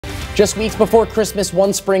Just weeks before Christmas,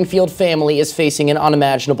 one Springfield family is facing an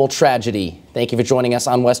unimaginable tragedy. Thank you for joining us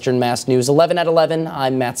on Western Mass News 11 at 11.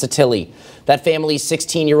 I'm Matt Satilli. That family's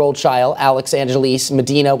 16-year-old child, Angeliz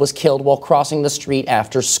Medina, was killed while crossing the street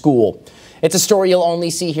after school. It's a story you'll only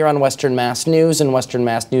see here on Western Mass News, and Western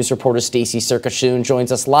Mass News reporter Stacy Circashun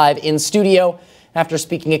joins us live in studio after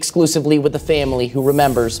speaking exclusively with the family who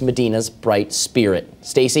remembers Medina's bright spirit.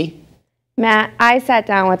 Stacy? Matt, I sat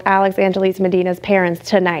down with Angeliz Medina's parents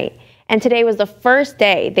tonight, and today was the first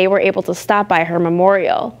day they were able to stop by her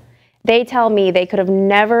memorial. They tell me they could have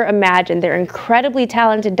never imagined their incredibly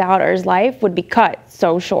talented daughter's life would be cut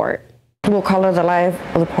so short. We'll color the life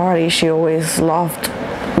of the party. She always loved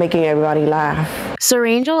making everybody laugh. Sir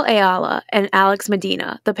Angel Ayala and Alex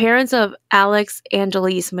Medina, the parents of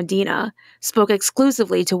Angeliz Medina, spoke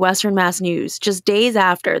exclusively to Western Mass News just days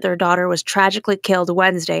after their daughter was tragically killed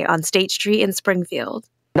Wednesday on State Street in Springfield.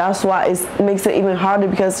 That's why it makes it even harder,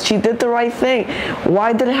 because she did the right thing.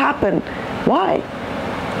 Why did it happen? Why?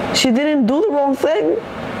 She didn't do the wrong thing.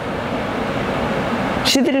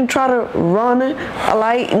 She didn't try to run a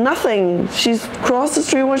light, nothing. She crossed the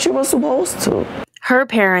street when she was supposed to. Her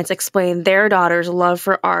parents explained their daughter's love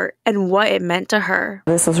for art and what it meant to her.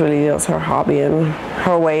 This was really just her hobby and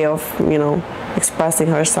her way of, expressing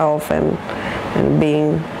herself and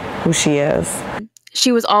being who she is.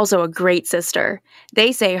 She was also a great sister.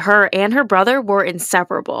 They say her and her brother were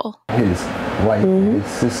inseparable. His wife and his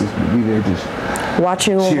sisters would be there just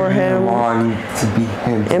watching over him on to be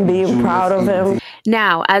him and being proud of him.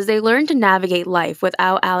 Now, as they learn to navigate life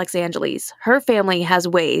without Angeliz, her family has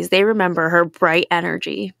ways they remember her bright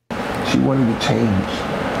energy. She wanted to change.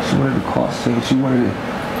 She wanted to cause change. She wanted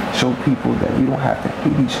to show people that we don't have to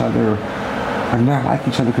hate each other or not like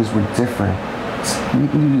each other because we're different. We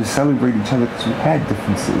need to celebrate each other because we had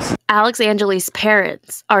differences. Angeliz's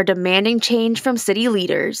parents are demanding change from city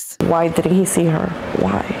leaders. Why didn't he see her?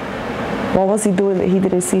 Why? What was he doing that he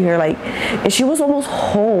didn't see her? And she was almost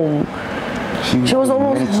home. She was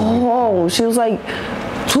almost home. She was like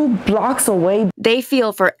 2 blocks away. They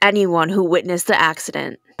feel for anyone who witnessed the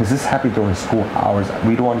accident. Because this happened during school hours.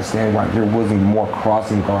 We don't understand why there wasn't more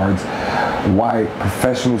crossing guards, why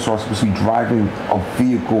professionals are supposed to be driving a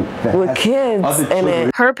vehicle that with kids in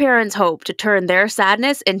it. Her parents hope to turn their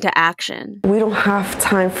sadness into action. We don't have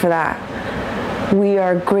time for that. We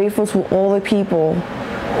are grateful to all the people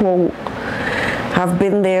who have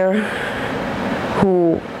been there,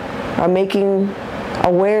 who are making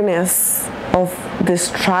awareness of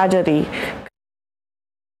this tragedy.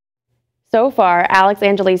 So far,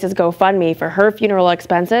 Angeliz's GoFundMe for her funeral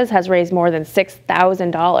expenses has raised more than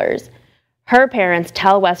 $6,000. Her parents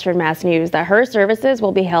tell Western Mass News that her services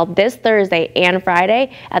will be held this Thursday and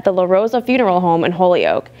Friday at the La Rosa Funeral Home in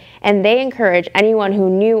Holyoke, and they encourage anyone who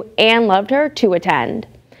knew and loved her to attend.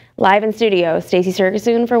 Live in studio, Stacy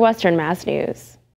Circashun for Western Mass News.